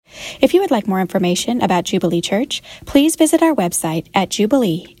If you would like more information about Jubilee Church, please visit our website at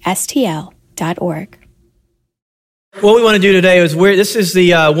jubileestl.org. What we want to do today is this is the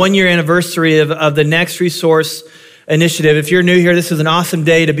 1-year anniversary of the Next Resource Initiative. If you're new here, this is an awesome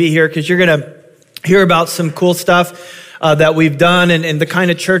day to be here because you're going to hear about some cool stuff that we've done and the kind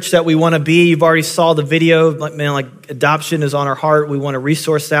of church that we want to be. You've already saw the video. Like adoption is on our heart. We want to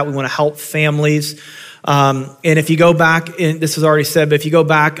resource that. We want to help families. And if you go back, and this is already said, but if you go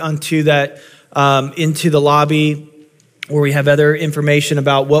back onto that, into the lobby where we have other information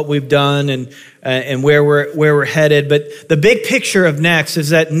about what we've done and where we're headed. But the big picture of Next is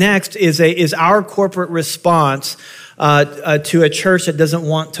that Next is our corporate response to a church that doesn't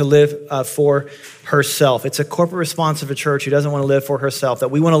want to live for herself. It's a corporate response of a church who doesn't want to live for herself, that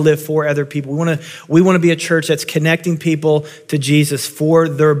we want to live for other people. We want to be a church that's connecting people to Jesus for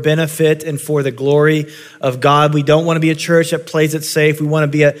their benefit and for the glory of God. We don't want to be a church that plays it safe. We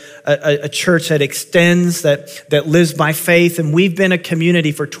want to be a church that extends, that lives by faith. And we've been a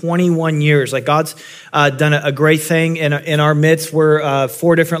community for 21 years. Like God's done a great thing in our midst. We're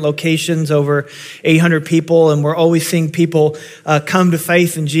 4 different locations, over 800 people, and we're always seeing people come to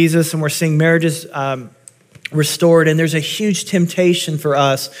faith in Jesus, and we're seeing marriages restored. And there's a huge temptation for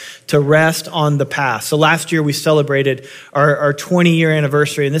us to rest on the past. So last year we celebrated our 20-year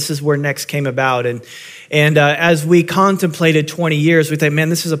anniversary, and this is where Next came about. And as we contemplated 20 years, we think, man,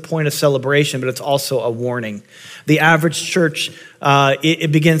 this is a point of celebration, but it's also a warning. The average church,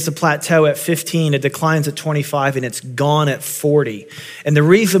 it begins to plateau at 15, it declines at 25, and it's gone at 40. And the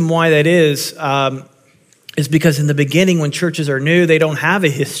reason why that is because in the beginning, when churches are new, they don't have a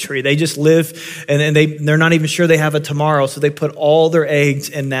history. They just live, and they're not even sure they have a tomorrow. So they put all their eggs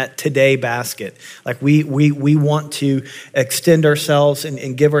in that today basket. Like we want to extend ourselves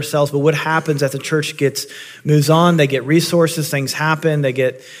and give ourselves. But what happens as the church moves on? They get resources, things happen.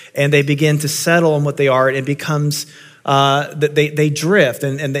 And they begin to settle on what they are. It becomes that they drift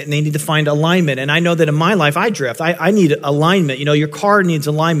and they need to find alignment. And I know that in my life, I drift. I need alignment. You know, your car needs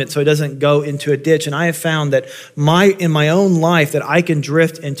alignment so it doesn't go into a ditch. And I have found that in my own life that I can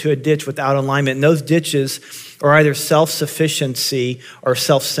drift into a ditch without alignment. And those ditches are either self-sufficiency or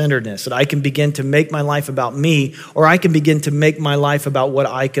self-centeredness, that I can begin to make my life about me, or I can begin to make my life about what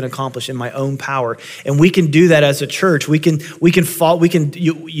I can accomplish in my own power. And we can do that as a church. You can do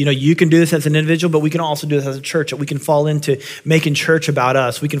this as an individual, but we can also do this as a church. That we can fall into making church about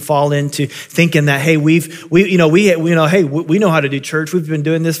us. We can fall into thinking that, hey, we know how to do church. We've been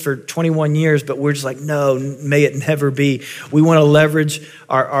doing this for 21 years, but we're just like, no, may it never be. We want to leverage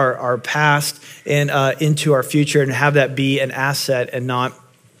our past and into our future and have that be an asset and not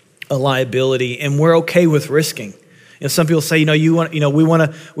a liability. And we're okay with risking. You know, some people say, we want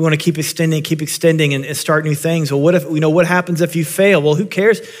to keep extending and start new things. Well, what happens if you fail? Well, who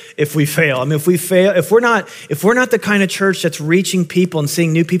cares if we fail? I mean, if we fail, if we're not the kind of church that's reaching people and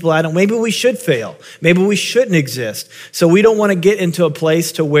seeing new people out, maybe we should fail. Maybe we shouldn't exist. So we don't want to get into a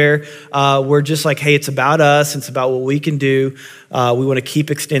place to where we're just like, hey, it's about us. It's about what we can do. We want to keep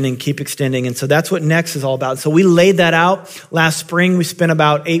extending. And so that's what Next is all about. So we laid that out last spring. We spent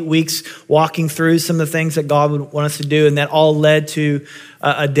about 8 weeks walking through some of the things that God would want us to do. And that all led to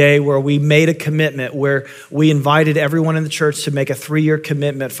a day where we made a commitment, where we invited everyone in the church to make a 3-year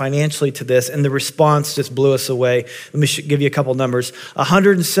commitment financially to this. And the response just blew us away. Let me give you a couple numbers.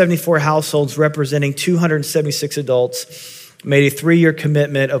 174 households representing 276 adults made a 3-year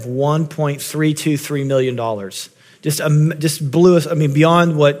commitment of $1.323 million. Just blew us. I mean,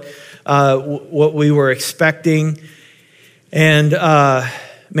 beyond what we were expecting. And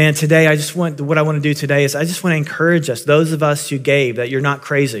man, today what I want to do today is I just want to encourage us, those of us who gave, that you're not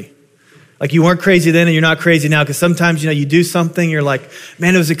crazy. Like you weren't crazy then and you're not crazy now. Because sometimes, you do something, you're like,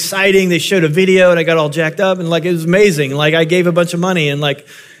 man, it was exciting. They showed a video and I got all jacked up and like, it was amazing. Like I gave a bunch of money and like,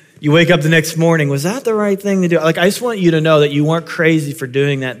 you wake up the next morning, was that the right thing to do? Like, I just want you to know that you weren't crazy for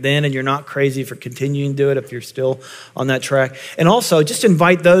doing that then, and you're not crazy for continuing to do it if you're still on that track. And also, just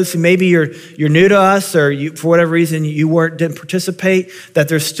invite those who maybe you're new to us, or for whatever reason you didn't participate, that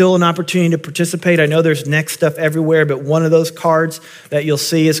there's still an opportunity to participate. I know there's Next stuff everywhere, but one of those cards that you'll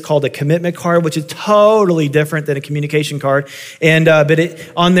see is called a commitment card, which is totally different than a communication card. And but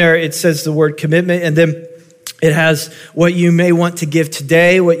on there it says the word commitment, and then It has what you may want to give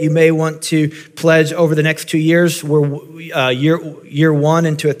today, what you may want to pledge over the next 2 years. We're year one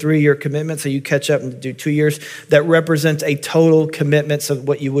into a 3-year commitment, so you catch up and do 2 years. That represents a total commitment of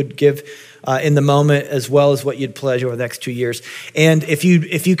what you would give in the moment, as well as what you'd pledge over the next 2 years. And if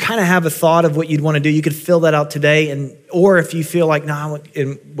you kind of have a thought of what you'd want to do, you could fill that out today. Or if you feel like,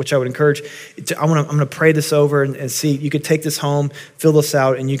 which I would encourage, I'm going to pray this over and see. You could take this home, fill this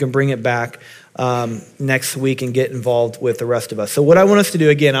out, and you can bring it back next week and get involved with the rest of us. So what I want us to do,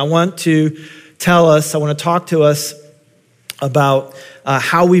 again, I want to talk to us about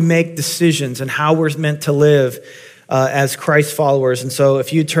how we make decisions and how we're meant to live as Christ followers. And so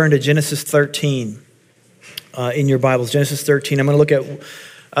if you turn to Genesis 13 in your Bibles, Genesis 13, I'm going to look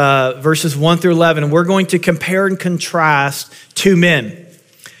at verses 1 through 11, and we're going to compare and contrast two men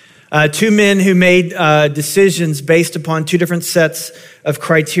who made decisions based upon two different sets of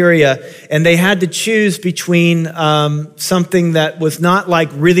criteria, and they had to choose between something that was not like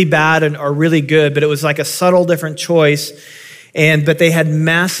really bad or really good, but it was like a subtle different choice, but they had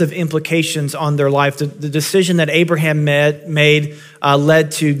massive implications on their life. The decision that Abraham made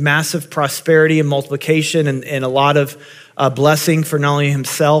led to massive prosperity and multiplication and a lot of blessing for not only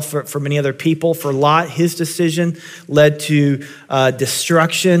himself, for many other people. For Lot, his decision led to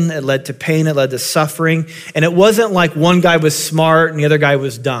destruction. It led to pain. It led to suffering. And it wasn't like one guy was smart and the other guy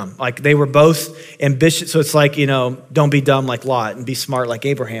was dumb. Like they were both ambitious. So it's like, don't be dumb like Lot and be smart like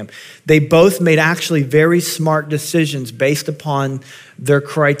Abraham. They both made actually very smart decisions based upon their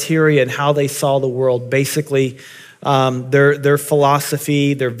criteria and how they saw the world. Basically, their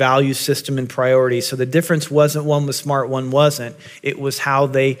philosophy, their value system, and priorities. So the difference wasn't one was smart, one wasn't. It was how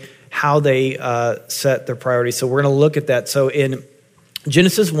they set their priorities. So we're going to look at that. So in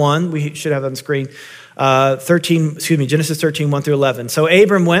Genesis 1, we should have on the screen, Genesis 13, 1 through 11. So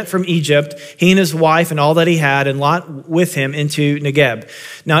Abram went from Egypt, he and his wife and all that he had, and Lot with him into Negeb.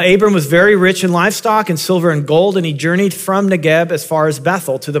 Now Abram was very rich in livestock and silver and gold, and he journeyed from Negeb as far as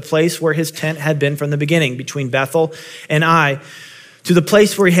Bethel, to the place where his tent had been from the beginning, between Bethel and Ai, to the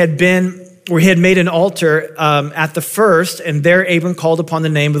place where he had made an altar at the first, and there Abram called upon the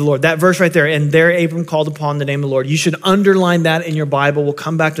name of the Lord. That verse right there, and there Abram called upon the name of the Lord. You should underline that in your Bible. We'll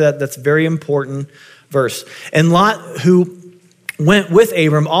come back to that. That's very important verse. And Lot, who went with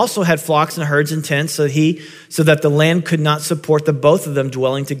Abram, also had flocks and herds and tents, so that the land could not support the both of them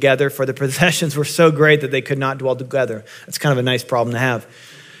dwelling together, for the possessions were so great that they could not dwell together. That's kind of a nice problem to have.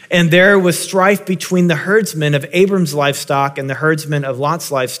 And there was strife between the herdsmen of Abram's livestock and the herdsmen of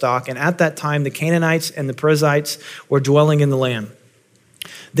Lot's livestock. And at that time, the Canaanites and the Perizzites were dwelling in the land.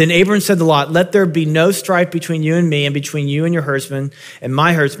 Then Abram said to Lot, "Let there be no strife between you and me, and between you and your herdsmen and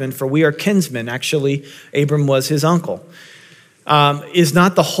my herdsmen, for we are kinsmen." Actually, Abram was his uncle. "Is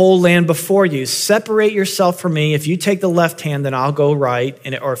not the whole land before you? Separate yourself from me. If you take the left hand, then I'll go right.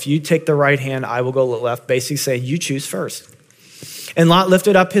 Or if you take the right hand, I will go left." Basically saying, you choose first. And Lot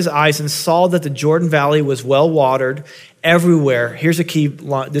lifted up his eyes and saw that the Jordan Valley was well watered everywhere. Here's a key,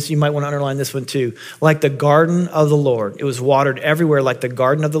 you might want to underline this one too. Like the garden of the Lord. It was watered everywhere like the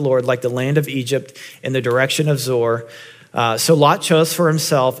garden of the Lord, like the land of Egypt in the direction of Zoar. So Lot chose for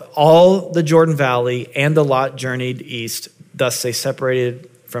himself all the Jordan Valley, and the Lot journeyed east. Thus they separated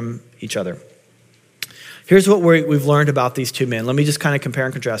from each other. Here's what we've learned about these two men. Let me just kind of compare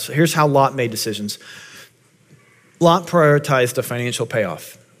and contrast. Here's how Lot made decisions. Lot prioritized the financial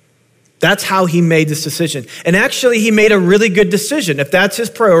payoff. That's how he made this decision. And actually, he made a really good decision. If that's his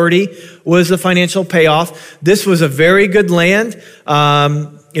priority, was the financial payoff, this was a very good land.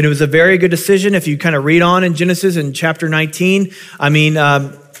 And it was a very good decision. If you kind of read on in Genesis in chapter 19,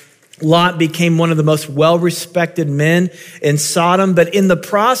 Lot became one of the most well-respected men in Sodom, but in the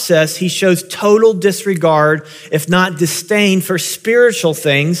process, he shows total disregard, if not disdain, for spiritual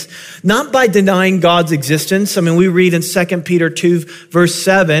things, not by denying God's existence. We read in 2 Peter 2, verse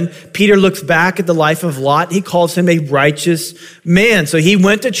 7, Peter looks back at the life of Lot. He calls him a righteous man. So he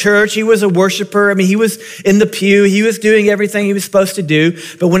went to church. He was a worshiper. He was in the pew. He was doing everything he was supposed to do.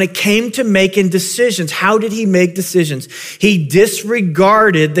 But when it came to making decisions, how did he make decisions? He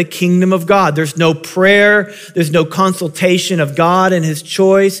disregarded the kingdom of God. There's no prayer. There's no consultation of God and his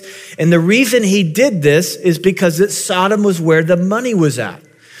choice. And the reason he did this is because Sodom was where the money was at.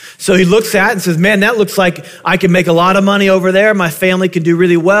 So he looks at it and says, man, that looks like I can make a lot of money over there. My family can do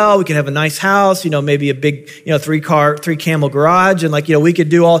really well. We can have a nice house, maybe a big, 3-camel garage. And we could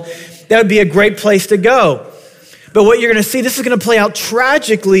do all, that would be a great place to go. But what you're going to see, this is going to play out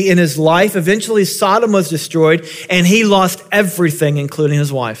tragically in his life. Eventually, Sodom was destroyed and he lost everything, including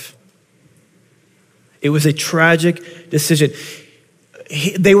his wife. It was a tragic decision.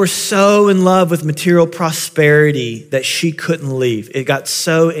 they were so in love with material prosperity that she couldn't leave. It got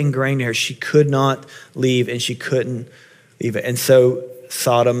so ingrained in her. She could not leave, and she couldn't leave it. And so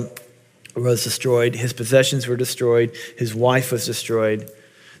Sodom was destroyed. His possessions were destroyed. His wife was destroyed.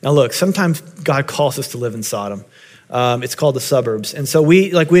 Now look, sometimes God calls us to live in Sodom. It's called the suburbs. And so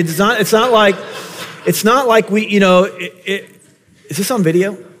it's not like we, is this on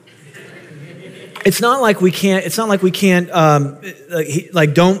video? It's not like we can't,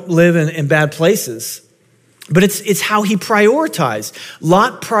 don't live in bad places. But it's how he prioritized.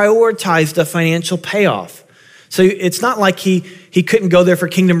 Lot prioritized a financial payoff. So it's not like he couldn't go there for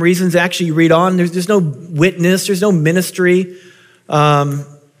kingdom reasons. Actually, you read on, there's no witness, there's no ministry.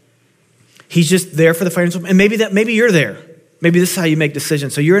 He's just there for the financial, and maybe you're there. Maybe this is how you make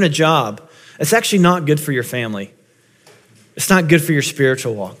decisions. So you're in a job. It's actually not good for your family. It's not good for your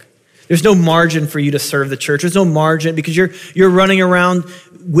spiritual walk. There's no margin for you to serve the church. There's no margin because you're running around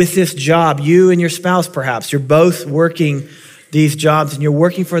with this job, you and your spouse perhaps. You're both working these jobs and you're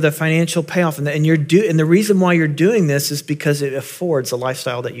working for the financial payoff. And the reason why you're doing this is because it affords a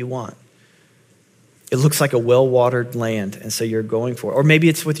lifestyle that you want. It looks like a well-watered land, and so you're going for it. Or maybe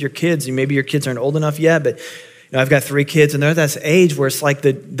it's with your kids. Maybe your kids aren't old enough yet, but I've got 3 kids, and they're at that age where it's like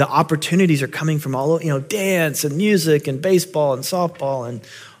the opportunities are coming from all, dance and music and baseball and softball and,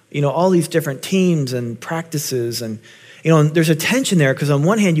 all these different teams and practices. And, there's a tension there because on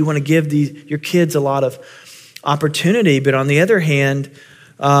one hand, you want to give your kids a lot of opportunity, but on the other hand,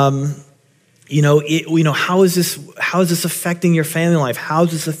 how is this affecting your family life? How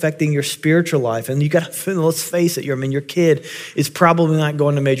is this affecting your spiritual life? And let's face it, your kid is probably not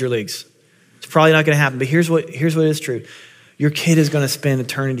going to major leagues. It's probably not going to happen. But here's what is true. Your kid is going to spend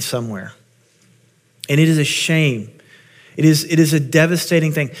eternity somewhere. And it is a shame. It is a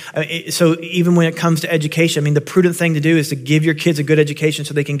devastating thing. So even when it comes to education, the prudent thing to do is to give your kids a good education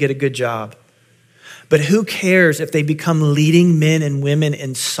so they can get a good job. But who cares if they become leading men and women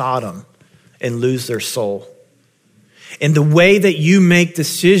in Sodom and lose their soul? And the way that you make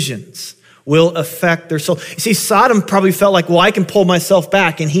decisions will affect their soul. You see, Sodom probably felt like, I can pull myself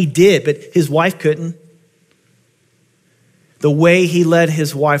back, and he did, but his wife couldn't. The way he led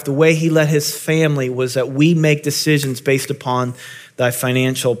his wife, the way he led his family was that we make decisions based upon the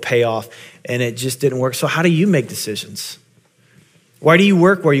financial payoff, and it just didn't work. So how do you make decisions? Why do you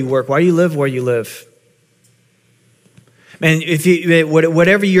work where you work? Why do you live where you live? Man,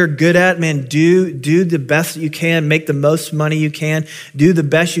 whatever you're good at, man, do the best that you can, make the most money you can, do the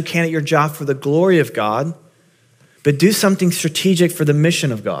best you can at your job for the glory of God, but do something strategic for the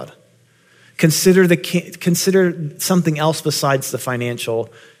mission of God. Consider something else besides the financial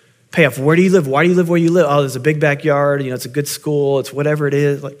payoff. Where do you live? Why do you live where you live? Oh, there's a big backyard, it's a good school, it's whatever it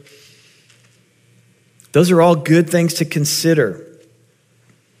is. Those are all good things to consider,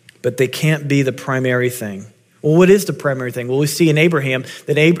 but they can't be the primary thing. Well, what is the primary thing? Well, we see in Abraham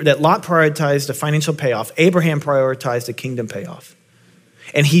that Lot prioritized a financial payoff. Abraham prioritized a kingdom payoff.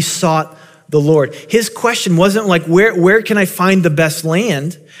 And he sought the Lord. His question wasn't like, where can I find the best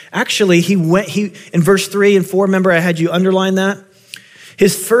land? Actually, he in verse 3 and 4, remember I had you underline that?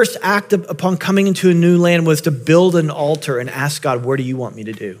 His first act upon coming into a new land was to build an altar and ask God, what do you want me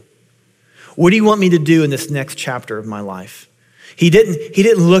to do? What do you want me to do in this next chapter of my life? He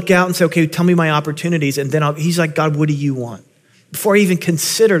didn't look out and say, okay, tell me my opportunities. And then he's like, God, what do you want? Before I even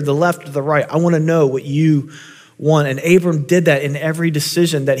considered the left or the right, I want to know what you want. And Abram did that in every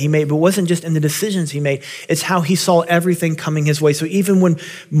decision that he made, but it wasn't just in the decisions he made. It's how he saw everything coming his way. So even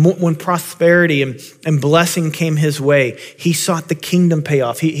when prosperity and blessing came his way, he sought the kingdom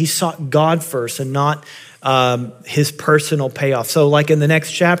payoff. He sought God first and not his personal payoff. So like in the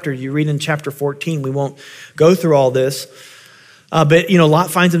next chapter, you read in chapter 14, we won't go through all this. But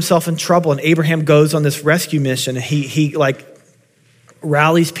Lot finds himself in trouble, and Abraham goes on this rescue mission. He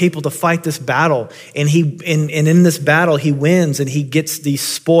rallies people to fight this battle, and in this battle he wins, and he gets these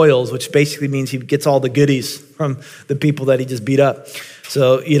spoils, which basically means he gets all the goodies from the people that he just beat up.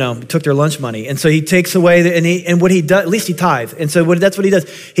 So took their lunch money, and so he takes away and what he does, at least he tithes, and so that's what he does.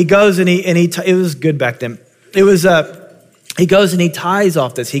 He goes and it was good back then. It was he goes and he tithes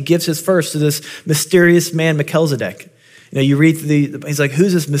off this. He gives his first to this mysterious man Melchizedek. You read through he's like,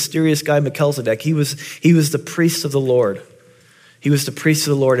 who's this mysterious guy, Melchizedek? He was the priest of the Lord. He was the priest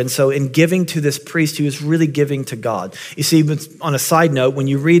of the Lord. And so in giving to this priest, he was really giving to God. You see, on a side note, when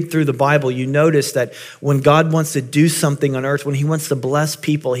you read through the Bible, you notice that when God wants to do something on earth, when he wants to bless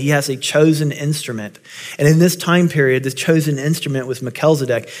people, he has a chosen instrument. And in this time period, the chosen instrument was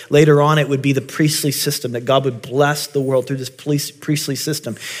Melchizedek. Later on, it would be the priestly system, that God would bless the world through this priestly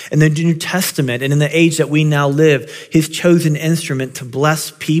system. And the New Testament, and in the age that we now live, his chosen instrument to bless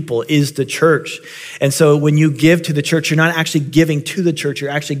people is the church. And so when you give to the church, you're not actually giving to the church, you're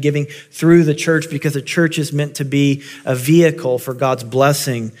actually giving through the church, because the church is meant to be a vehicle for God's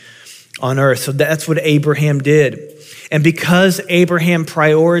blessing on earth. So that's what Abraham did. And because Abraham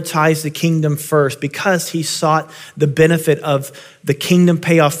prioritized the kingdom first, because he sought the benefit of the kingdom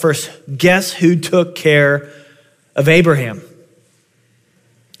payoff first, guess who took care of Abraham?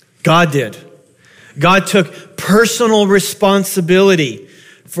 God did. God took personal responsibility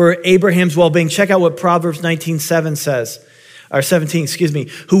for Abraham's well-being. Check out what Proverbs 19:7 says. Or 17, excuse me.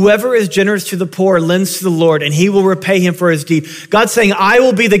 Whoever is generous to the poor lends to the Lord, and he will repay him for his deed. God's saying, I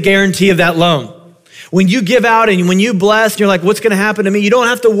will be the guarantee of that loan. When you give out and when you bless, and you're like, what's going to happen to me? You don't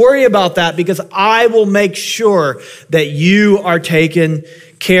have to worry about that, because I will make sure that you are taken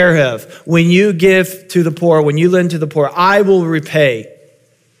care of. When you give to the poor, when you lend to the poor, I will repay.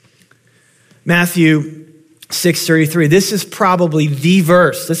 Matthew 6:33. This is probably the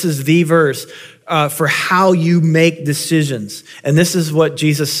verse. This is the verse for how you make decisions. And this is what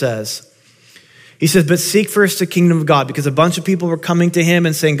Jesus says. He says, but seek first the kingdom of God, because a bunch of people were coming to him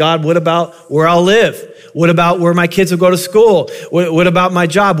and saying, God, what about where I'll live? What about where my kids will go to school? What about my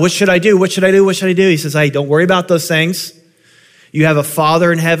job? What should I do? What should I do? What should I do? He says, hey, don't worry about those things. You have a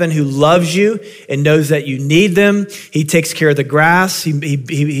Father in heaven who loves you and knows that you need them. He takes care of the grass.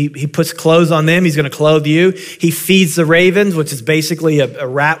 He puts clothes on them. He's going to clothe you. He feeds the ravens, which is basically a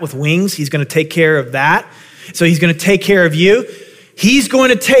rat with wings. He's going to take care of that. So he's going to take care of you. He's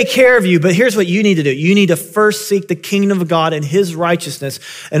going to take care of you. But here's what you need to do. You need to first seek the kingdom of God and his righteousness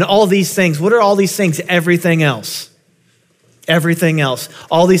and all these things. What are all these things? Everything else. Everything else.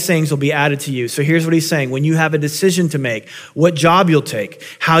 All these things will be added to you. So here's what he's saying. When you have a decision to make, what job you'll take,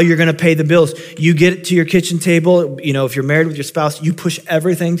 how you're going to pay the bills, you get to your kitchen table, if you're married with your spouse, you push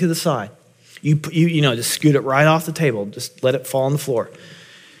everything to the side. You just scoot it right off the table. Just let it fall on the floor.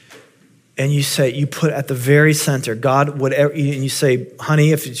 And you put at the very center, God, whatever, and you say,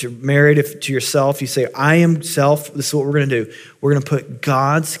 honey, if you're married, to yourself, you say, I am self, this is what we're going to do. We're going to put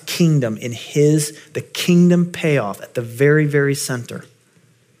God's kingdom in the kingdom payoff at the very, very center.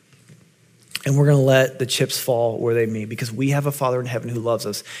 And we're going to let the chips fall where they may, because we have a Father in heaven who loves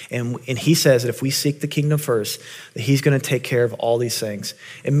us. And he says that if we seek the kingdom first, that he's going to take care of all these things.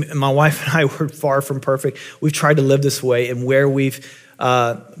 And my wife and I were far from perfect. We've tried to live this way, and where we've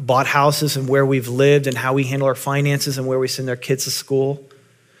bought houses and where we've lived and how we handle our finances and where we send our kids to school.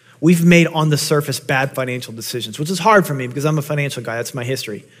 We've made on the surface bad financial decisions, which is hard for me because I'm a financial guy. That's my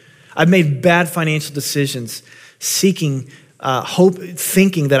history. I've made bad financial decisions seeking hope,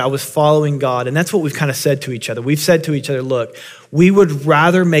 thinking that I was following God. And that's what we've kind of said to each other. We've said to each other, look, we would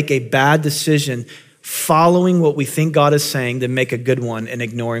rather make a bad decision following what we think God is saying than make a good one and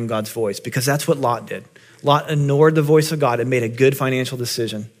ignoring God's voice, because that's what Lot did. Lot ignored the voice of God and made a good financial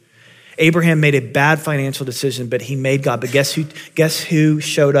decision. Abraham made a bad financial decision, but he made God. But guess who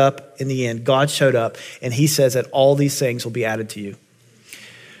showed up in the end? God showed up, and he says that all these things will be added to you.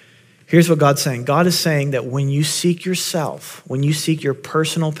 Here's what God's saying. God is saying that when you seek yourself, when you seek your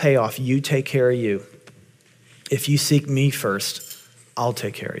personal payoff, you take care of you. If you seek me first, I'll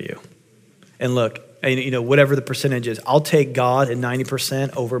take care of you. And look, whatever the percentage is, I'll take God at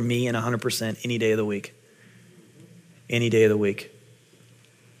 90% over me and 100% any day of the week. Any day of the week.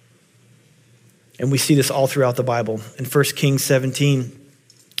 And we see this all throughout the Bible. In 1 Kings 17,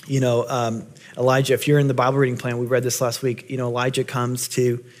 Elijah, if you're in the Bible reading plan, we read this last week, Elijah comes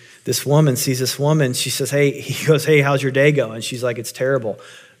to this woman, sees this woman. She says, he goes, hey, how's your day going? She's like, it's terrible.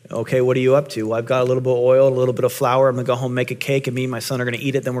 Okay, what are you up to? Well, I've got a little bit of oil, a little bit of flour. I'm going to go home, make a cake, and me and my son are going to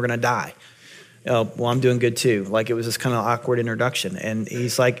eat it, then we're going to die. Oh, well, I'm doing good too. Like, it was this kind of awkward introduction. And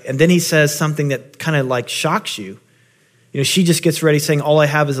he's like, and then he says something that kind of like shocks you. She just gets ready saying, all I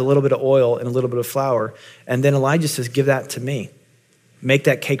have is a little bit of oil and a little bit of flour. And then Elijah says, give that to me. Make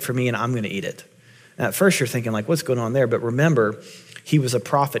that cake for me and I'm going to eat it. And at first you're thinking like, what's going on there? But remember, he was a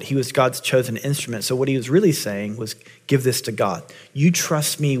prophet. He was God's chosen instrument. So what he was really saying was, give this to God. You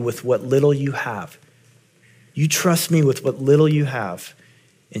trust me with what little you have. You trust me with what little you have.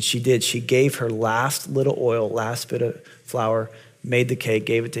 And she did. She gave her last little oil, last bit of flour, made the cake,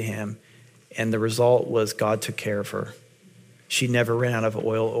 gave it to him. And the result was God took care of her. She never ran out of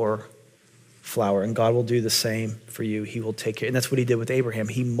oil or flour, and God will do the same for you. He will take care. And that's what he did with Abraham.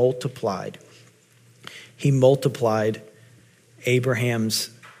 He multiplied Abraham's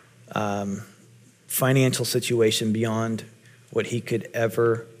financial situation beyond what he could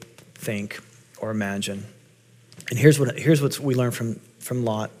ever think or imagine. And here's what we learn from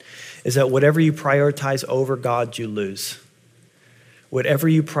Lot, is that whatever you prioritize over God, you lose. Whatever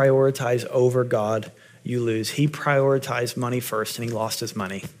you prioritize over God, you lose. He prioritized money first, and he lost his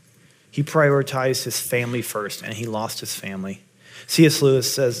money. He prioritized his family first, and he lost his family. C.S.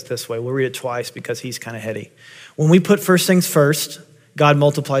 Lewis says this way. We'll read it twice because he's kind of heady. When we put first things first, God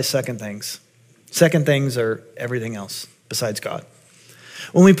multiplies second things. Second things are everything else besides God.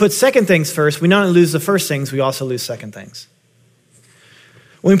 When we put second things first, we not only lose the first things, we also lose second things.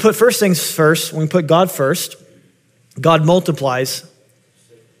 When we put first things first, when we put God first, God multiplies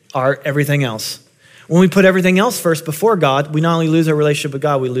our everything else. When we put everything else first before God, we not only lose our relationship with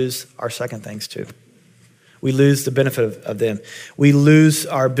God, we lose our second things too. We lose the benefit of them. We lose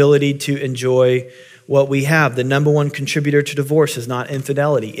our ability to enjoy what we have. The number one contributor to divorce is not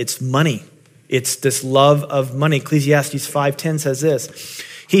infidelity, it's money. It's this love of money. Ecclesiastes 5:10 says this: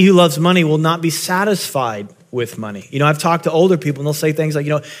 he who loves money will not be satisfied with money. I've talked to older people and they'll say things like,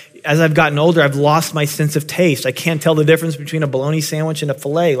 as I've gotten older, I've lost my sense of taste. I can't tell the difference between a bologna sandwich and a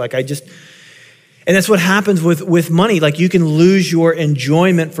filet. And that's what happens with money. Like, you can lose your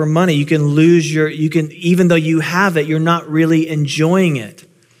enjoyment for money. You can even though you have it, you're not really enjoying it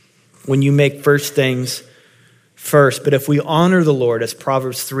when you make first things first. But if we honor the Lord, as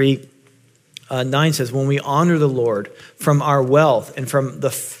Proverbs 3:9 says, when we honor the Lord from our wealth and from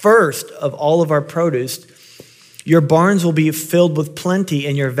the first of all of our produce, your barns will be filled with plenty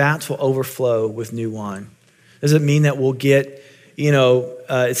and your vats will overflow with new wine. Does it mean that we'll get,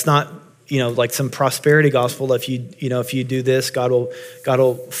 it's not, like some prosperity gospel. If you do this, God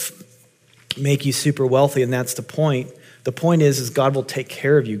will make you super wealthy, and that's the point. The point is God will take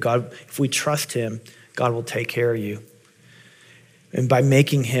care of you. God, if we trust him, God will take care of you. And by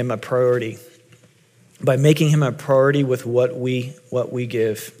making him a priority, with what we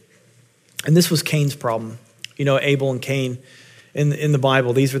give. And this was Cain's problem. Abel and Cain in the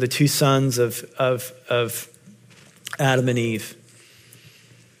Bible, these were the two sons of Adam and Eve.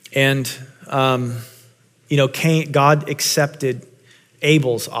 And, God accepted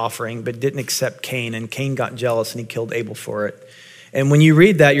Abel's offering, but didn't accept Cain. And Cain got jealous and he killed Abel for it. And when you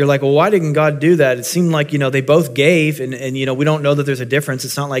read that, you're like, well, why didn't God do that? It seemed like, they both gave, and we don't know that there's a difference.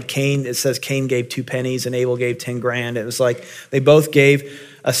 It's not like it says Cain gave 2 pennies and Abel gave 10 grand. It was like they both gave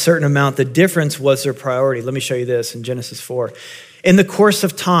a certain amount. The difference was their priority. Let me show you this in Genesis 4. In the course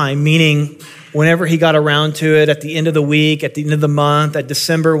of time, meaning whenever he got around to it, at the end of the week, at the end of the month, at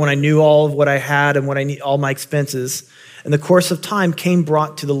December, when I knew all of what I had and what I need, all my expenses, in the course of time, Cain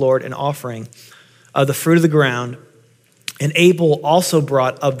brought to the Lord an offering of the fruit of the ground. And Abel also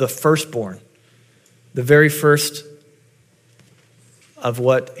brought of the firstborn, the very first of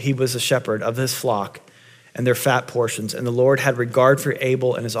what he was a shepherd of his flock, and their fat portions. And the Lord had regard for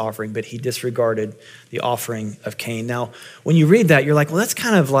Abel and his offering, but he disregarded the offering of Cain. Now, when you read that, you're like, well, that's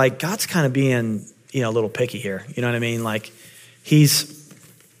kind of like God's kind of being, a little picky here. You know what I mean? Like, he's,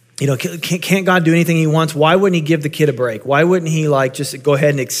 can't God do anything he wants? Why wouldn't he give the kid a break? Why wouldn't he just go ahead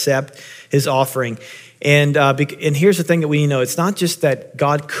and accept his offering? And here's the thing that we need to know. It's not just that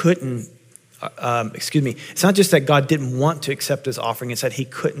God couldn't, it's not just that God didn't want to accept his offering. It's that he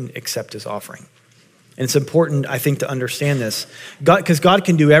couldn't accept his offering. And it's important, I think, to understand this. Because God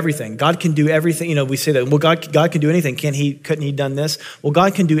can do everything. God can do everything. We say that, well, God can do anything. Couldn't he done this? Well,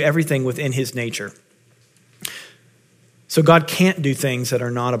 God can do everything within his nature. So God can't do things that are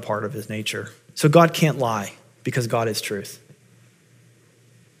not a part of his nature. So God can't lie because God is truth.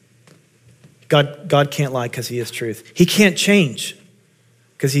 God can't lie because he is truth. He can't change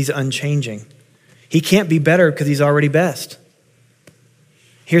because he's unchanging. He can't be better because he's already best.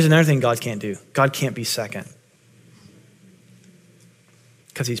 Here's another thing God can't do. God can't be second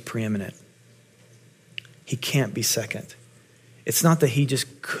because he's preeminent. He can't be second. It's not that he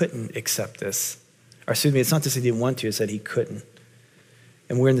just couldn't accept this. It's not just that he didn't want to, it's that he couldn't.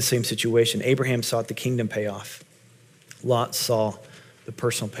 And we're in the same situation. Abraham sought the kingdom payoff. Lot saw the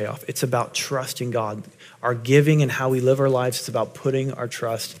personal payoff. It's about trusting God. Our giving and how we live our lives, it's about putting our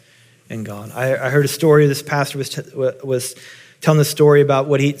trust in God. I heard a story. This pastor was telling the story about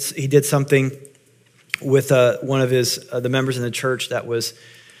what he did something with one of the members in the church that was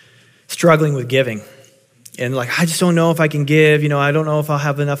struggling with giving. And I just don't know if I can give. I don't know if I'll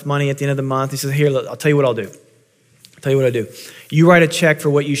have enough money at the end of the month. He says, here, I'll tell you what I'll do. You write a check for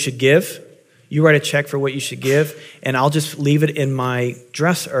what you should give. You write a check for what you should give, and I'll just leave it in my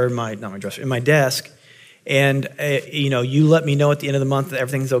in my desk. And, you let me know at the end of the month that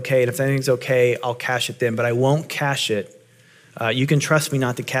everything's okay. And if everything's okay, I'll cash it then. But I won't cash it. You can trust me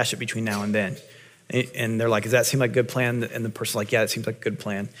not to cash it between now and then. And they're like, does that seem like a good plan? And the person's like, yeah, it seems like a good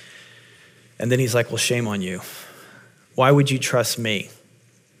plan. And then he's like, well, shame on you. Why would you trust me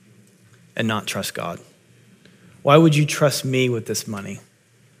and not trust God? Why would you trust me with this money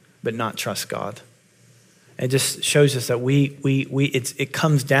but not trust God? It just shows us that it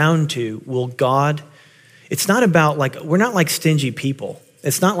comes down to, will God, it's not about we're not like stingy people.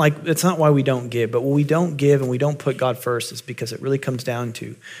 It's not why we don't give, but when we don't give and we don't put God first, it's because it really comes down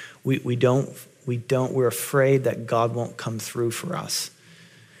to, we're afraid that God won't come through for us.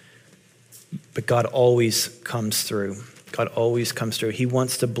 But God always comes through. God always comes through. He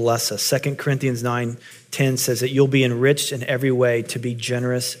wants to bless us. 2 Corinthians 9:10 says that you'll be enriched in every way to be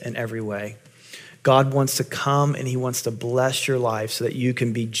generous in every way. God wants to come and he wants to bless your life so that you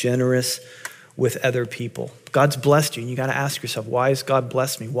can be generous with other people. God's blessed you, and you got to ask yourself, why has God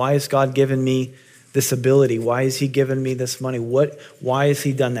blessed me? Why has God given me this ability? Why has he given me this money? Why has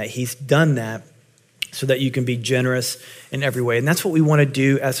he done that? He's done that so that you can be generous in every way. And that's what we want to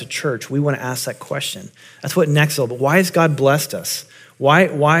do as a church. We want to ask that question. That's what Nexel, but why has God blessed us?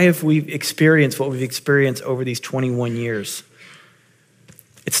 Why have we experienced what we've experienced over these 21 years?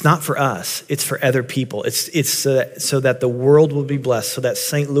 It's not for us. It's for other people. It's so that the world will be blessed, so that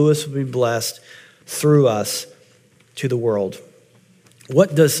St. Louis will be blessed through us to the world.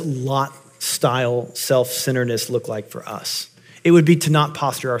 What does Lot-style self-centeredness look like for us? It would be to not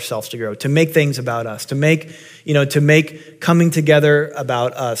posture ourselves to grow, to make things about us, to make coming together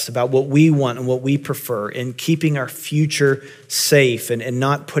about us, about what we want and what we prefer, and keeping our future safe and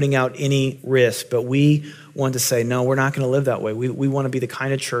not putting out any risk. But we want to say, no, we're not going to live that way. We want to be the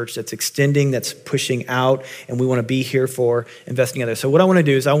kind of church that's extending, that's pushing out, and we want to be here for investing others. So what I want to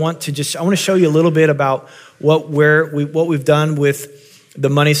do is I want to show you a little bit about what we've done with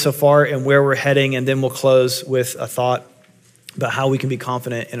the money so far and where we're heading, and then we'll close with a thought about how we can be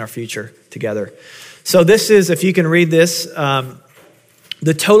confident in our future together. So this is, if you can read this,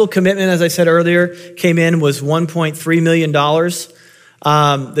 the total commitment, as I said earlier, came in was $1.3 million.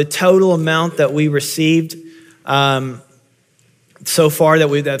 The total amount that we received so far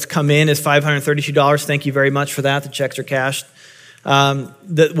that's come in is $532. Thank you very much for that. The checks are cashed.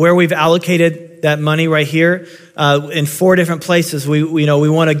 Where we've allocated that money right here in 4 different places, we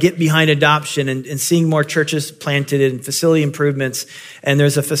want to get behind adoption and seeing more churches planted and facility improvements. And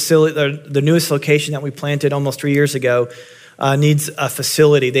there's a facility, the newest location that we planted almost 3 years ago needs a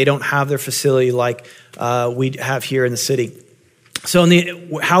facility. They don't have their facility like we have here in the city. So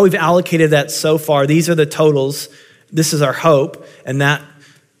how we've allocated that so far, these are the totals. This is our hope, and that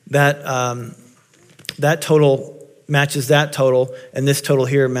total matches that total, and this total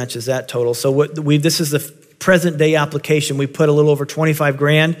here matches that total. So this is the present day application. We put a little over 25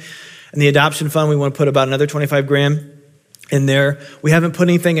 grand in the adoption fund. We want to put about another 25 grand in there. We haven't put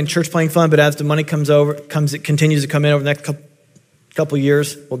anything in church planting fund, but as the money it continues to come in over the next couple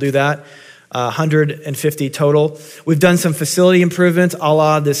years, we'll do that. 150 total. We've done some facility improvements a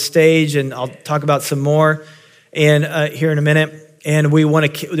la this stage, and I'll talk about some more here in a minute. And we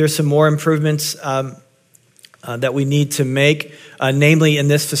want to. There's some more improvements that we need to make, namely in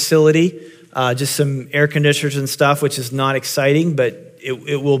this facility, just some air conditioners and stuff, which is not exciting, but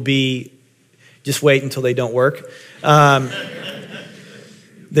it will be. Just wait until they don't work. Then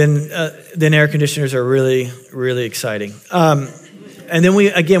air conditioners are really, really exciting. And then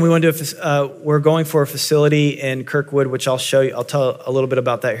we're going for a facility in Kirkwood, which I'll show you. I'll tell a little bit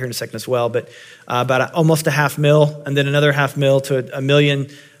about that here in a second as well. But about almost $500,000, and then another $500,000 to $1 million,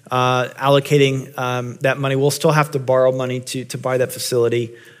 allocating that money. We'll still have to borrow money to buy that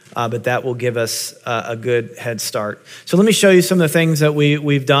facility, but that will give us a good head start. So let me show you some of the things that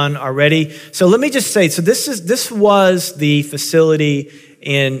we've done already. So let me just say, so this was the facility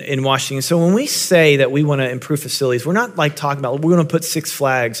in Washington. So when we say that we want to improve facilities, we're not like talking about, we're going to put 6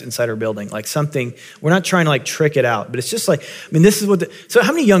 Flags inside our building, like something, we're not trying to like trick it out, but it's just like, this is so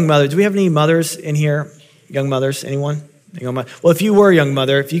how many young mothers, do we have any mothers in here? Young mothers, anyone? Well, if you were a young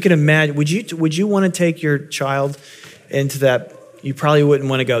mother, if you can imagine, would you want to take your child into that? You probably wouldn't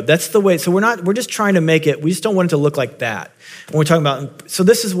want to go. That's the way. So we're just trying to make it, we just don't want it to look like that. When we're talking about, so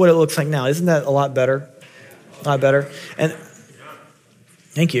this is what it looks like now. Isn't that a lot better? A lot better. And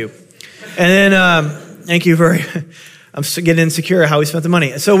thank you. And then, thank you for, I'm getting insecure how we spent the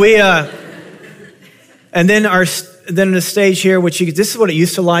money. So and then the stage here, this is what it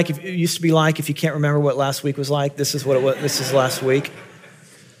used to be like if you can't remember what last week was like. This is what it was. This is last week.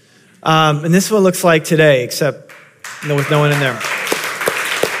 And this is what it looks like today, except with no one in there.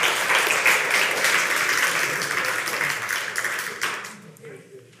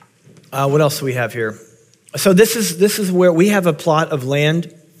 What else do we have here? So this is where we have a plot of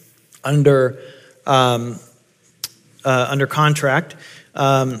land under contract.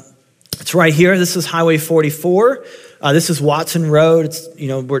 It's right here. This is Highway 44. This is Watson Road. It's,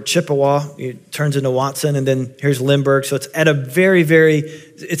 we're at Chippewa. It turns into Watson, and then here's Lindbergh. So it's at a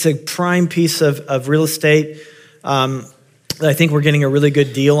it's a prime piece of real estate that I think we're getting a really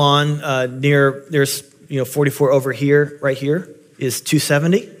good deal on. There's 44 over here, right here is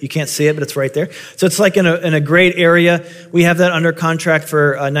 270. You can't see it, but it's right there. So it's like in a great area. We have that under contract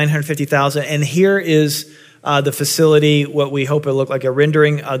for $950,000, and here is the facility, what we hope it'll look like, a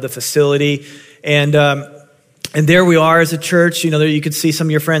rendering of the facility. And there we are as a church. There you can see some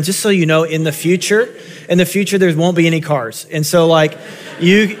of your friends. Just so you know, in the future, there won't be any cars. And so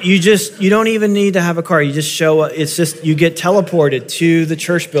you don't even need to have a car. You just show up. It's just, you get teleported to the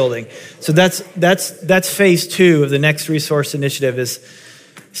church building. So that's phase 2 of the Next Resource Initiative is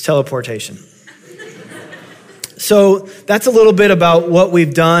teleportation. So that's a little bit about what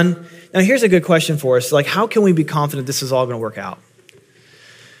we've done. Now, here's a good question for us. How can we be confident this is all going to work out?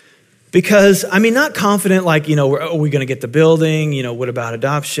 Because, not confident are we going to get the building? What about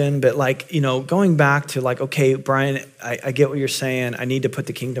adoption? But going back to okay, Brian, I get what you're saying. I need to put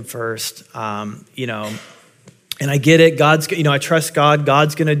the kingdom first. And I get it. I trust God.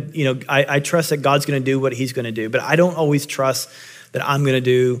 God's going to, I trust that God's going to do what he's going to do. But I don't always trust that I'm going to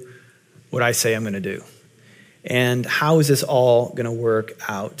do what I say I'm going to do. And how is this all going to work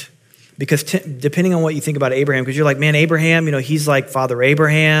out? Because depending on what you think about Abraham, because you're like, man, Abraham, he's like Father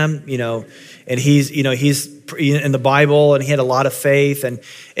Abraham, and he's in the Bible, and he had a lot of faith, and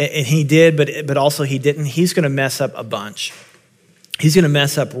he did, but also he didn't. He's going to mess up a bunch. He's going to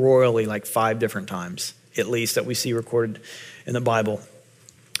mess up royally 5 different times, at least, that we see recorded in the Bible.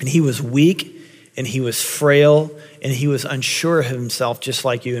 And he was weak, and he was frail, and he was unsure of himself, just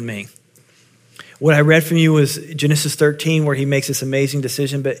like you and me. What I read from you was Genesis 13, where he makes this amazing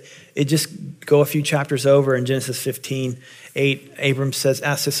decision, but it just go a few chapters over in Genesis 15:8, Abram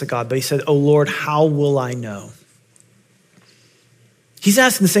asks this of God, but he said, "Oh Lord, how will I know?" He's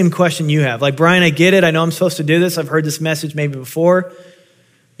asking the same question you have. Brian, I get it. I know I'm supposed to do this. I've heard this message maybe before.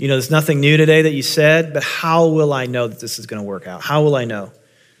 There's nothing new today that you said, but how will I know that this is going to work out? How will I know?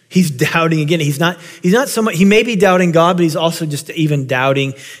 He's doubting again. He's not so much, he may be doubting God, but he's also just even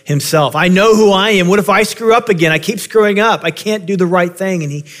doubting himself. I know who I am. What if I screw up again? I keep screwing up. I can't do the right thing.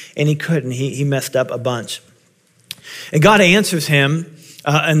 And he couldn't. He messed up a bunch. And God answers him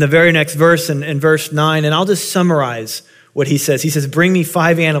in the very next verse, in verse 9. And I'll just summarize what he says. He says, bring me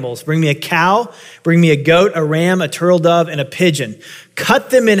 5 animals. Bring me a cow, bring me a goat, a ram, a turtle dove, and a pigeon. Cut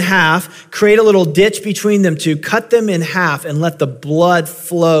them in half, create a little ditch between them two, cut them in half, and let the blood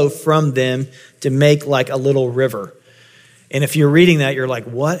flow from them to make like a little river. And if you're reading that, you're like,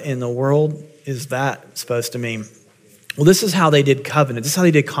 what in the world is that supposed to mean? Well, this is how they did covenant. This is how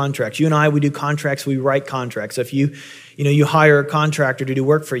they did contracts. You and I, we do contracts, we write contracts. So if you hire a contractor to do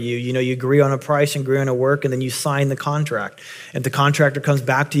work for you, you agree on a price and agree on a work, and then you sign the contract. If the contractor comes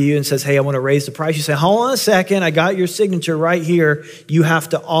back to you and says, hey, I want to raise the price, you say, hold on a second, I got your signature right here. You have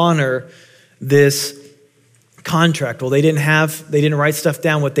to honor this contract. Well, they didn't write stuff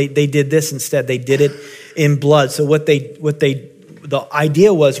down. They did this instead. They did it in blood. So the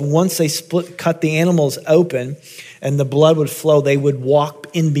idea was once they cut the animals open and the blood would flow, they would walk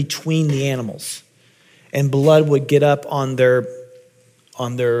in between the animals. And blood would get up on their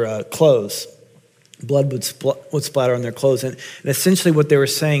clothes. Blood would splatter on their clothes. And essentially what they were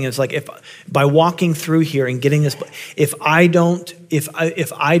saying is like, if by walking through here and getting this, if I don't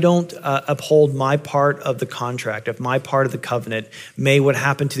uphold my part of the contract, if my part of the covenant, may what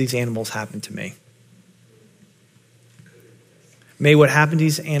happened to these animals happen to me. May what happened to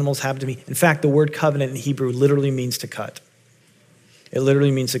these animals happen to me. In fact, the word covenant in Hebrew literally means to cut. It literally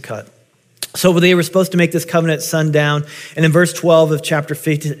means to cut. So they were supposed to make this covenant at sundown. And in verse 12 of chapter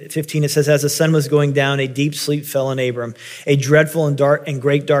 15, it says, as the sun was going down, a deep sleep fell on Abram. A dreadful and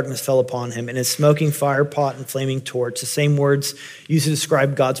great darkness fell upon him, and a smoking fire pot and flaming torch, the same words used to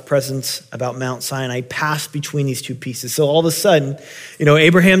describe God's presence about Mount Sinai, passed between these two pieces. So all of a sudden,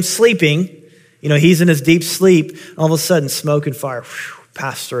 Abraham's sleeping, he's in his deep sleep. All of a sudden, smoke and fire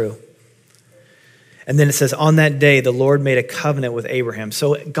passed through. And then it says, on that day, the Lord made a covenant with Abraham.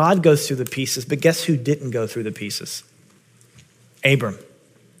 So God goes through the pieces, but guess who didn't go through the pieces? Abram.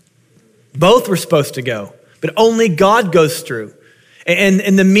 Both were supposed to go, but only God goes through.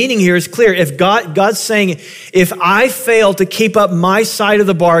 And the meaning here is clear. If God's saying, if I fail to keep up my side of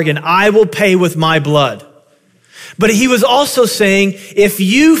the bargain, I will pay with my blood. But he was also saying, if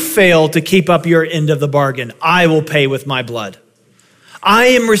you fail to keep up your end of the bargain, I will pay with my blood. I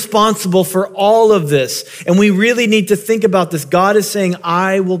am responsible for all of this. And we really need to think about this. God is saying,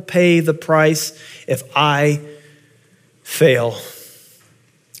 I will pay the price if I fail.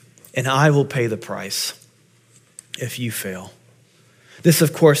 And I will pay the price if you fail. This,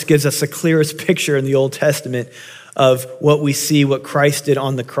 of course, gives us the clearest picture in the Old Testament of what we see, what Christ did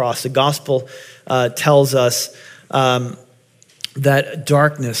on the cross. The gospel tells us that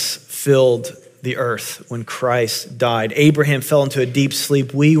darkness filled the earth when Christ died. Abraham fell into a deep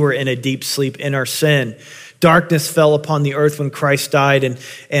sleep. We were in a deep sleep in our sin. Darkness fell upon the earth when Christ died,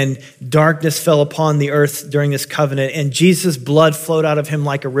 and darkness fell upon the earth during this covenant. And Jesus' blood flowed out of him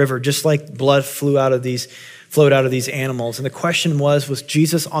like a river, just like blood flowed out of these animals. And the question was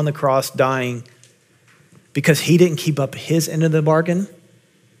Jesus on the cross dying because he didn't keep up his end of the bargain?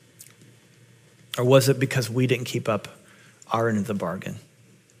 Or was it because we didn't keep up our end of the bargain?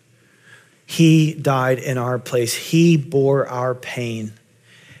 He died in our place. He bore our pain.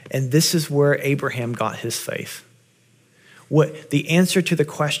 And this is where Abraham got his faith. The answer to the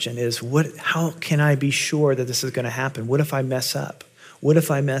question is, how can I be sure that this is going to happen? What if I mess up? What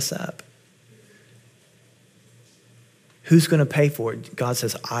if I mess up? Who's going to pay for it? God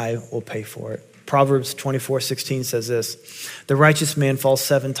says, I will pay for it. Proverbs 24:16 says this, the righteous man falls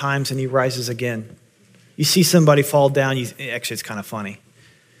 7 times and he rises again. You see somebody fall down, actually it's kind of funny.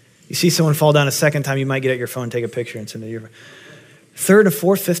 You see someone fall down a second time, you might get out your phone, take a picture and send it to your third or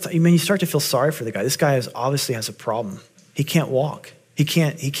fourth, fifth time, you start to feel sorry for the guy. This guy obviously has a problem. He can't walk. He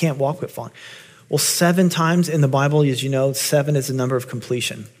can't walk with falling. Well, 7 times in the Bible, as you know, 7 is the number of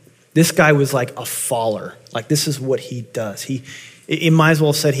completion. This guy was like a faller. Like this is what he does. He might as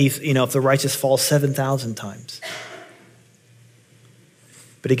well have said if the righteous falls 7,000 times.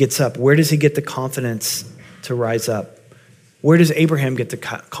 But he gets up. Where does he get the confidence to rise up? Where does Abraham get the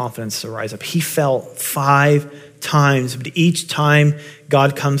confidence to rise up? He fell 5 times, but each time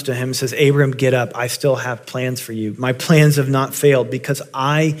God comes to him and says, Abraham, get up. I still have plans for you. My plans have not failed because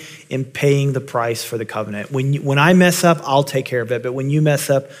I am paying the price for the covenant. When I mess up, I'll take care of it. But when you mess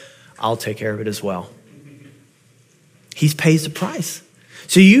up, I'll take care of it as well. He pays the price.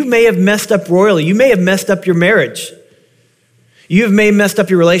 So you may have messed up royally. You may have messed up your marriage. You may have messed up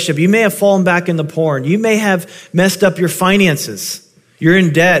your relationship. You may have fallen back into porn. You may have messed up your finances. You're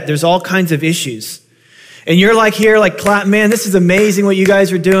in debt. There's all kinds of issues. And you're man, this is amazing what you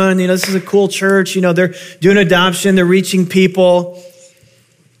guys are doing. This is a cool church. They're doing adoption. They're reaching people,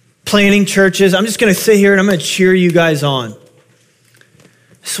 planting churches. I'm just going to sit here and I'm going to cheer you guys on.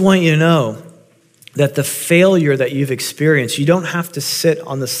 I just want you to know that the failure that you've experienced, you don't have to sit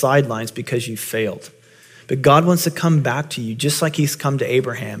on the sidelines because you failed. But God wants to come back to you just like he's come to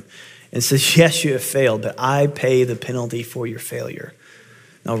Abraham and says, yes, you have failed, but I pay the penalty for your failure.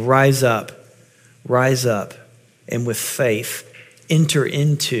 Now rise up, and with faith, enter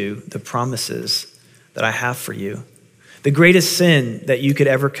into the promises that I have for you. The greatest sin that you could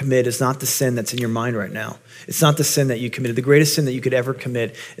ever commit is not the sin that's in your mind right now. It's not the sin that you committed. The greatest sin that you could ever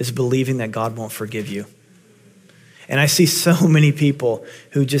commit is believing that God won't forgive you. And I see so many people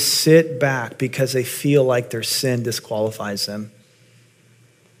who just sit back because they feel like their sin disqualifies them.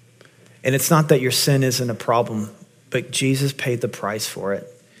 And it's not that your sin isn't a problem, but Jesus paid the price for it.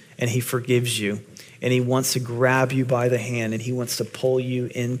 And he forgives you. And he wants to grab you by the hand and he wants to pull you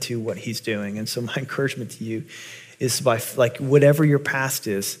into what he's doing. And so my encouragement to you is by whatever your past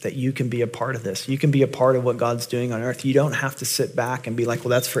is, that you can be a part of this. You can be a part of what God's doing on earth. You don't have to sit back and be like, well,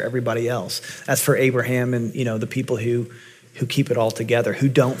 that's for everybody else. That's for Abraham and the people who keep it all together, who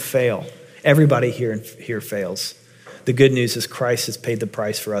don't fail. Everybody here fails. The good news is Christ has paid the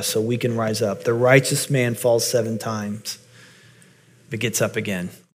price for us so we can rise up. The righteous man falls 7 times, but gets up again.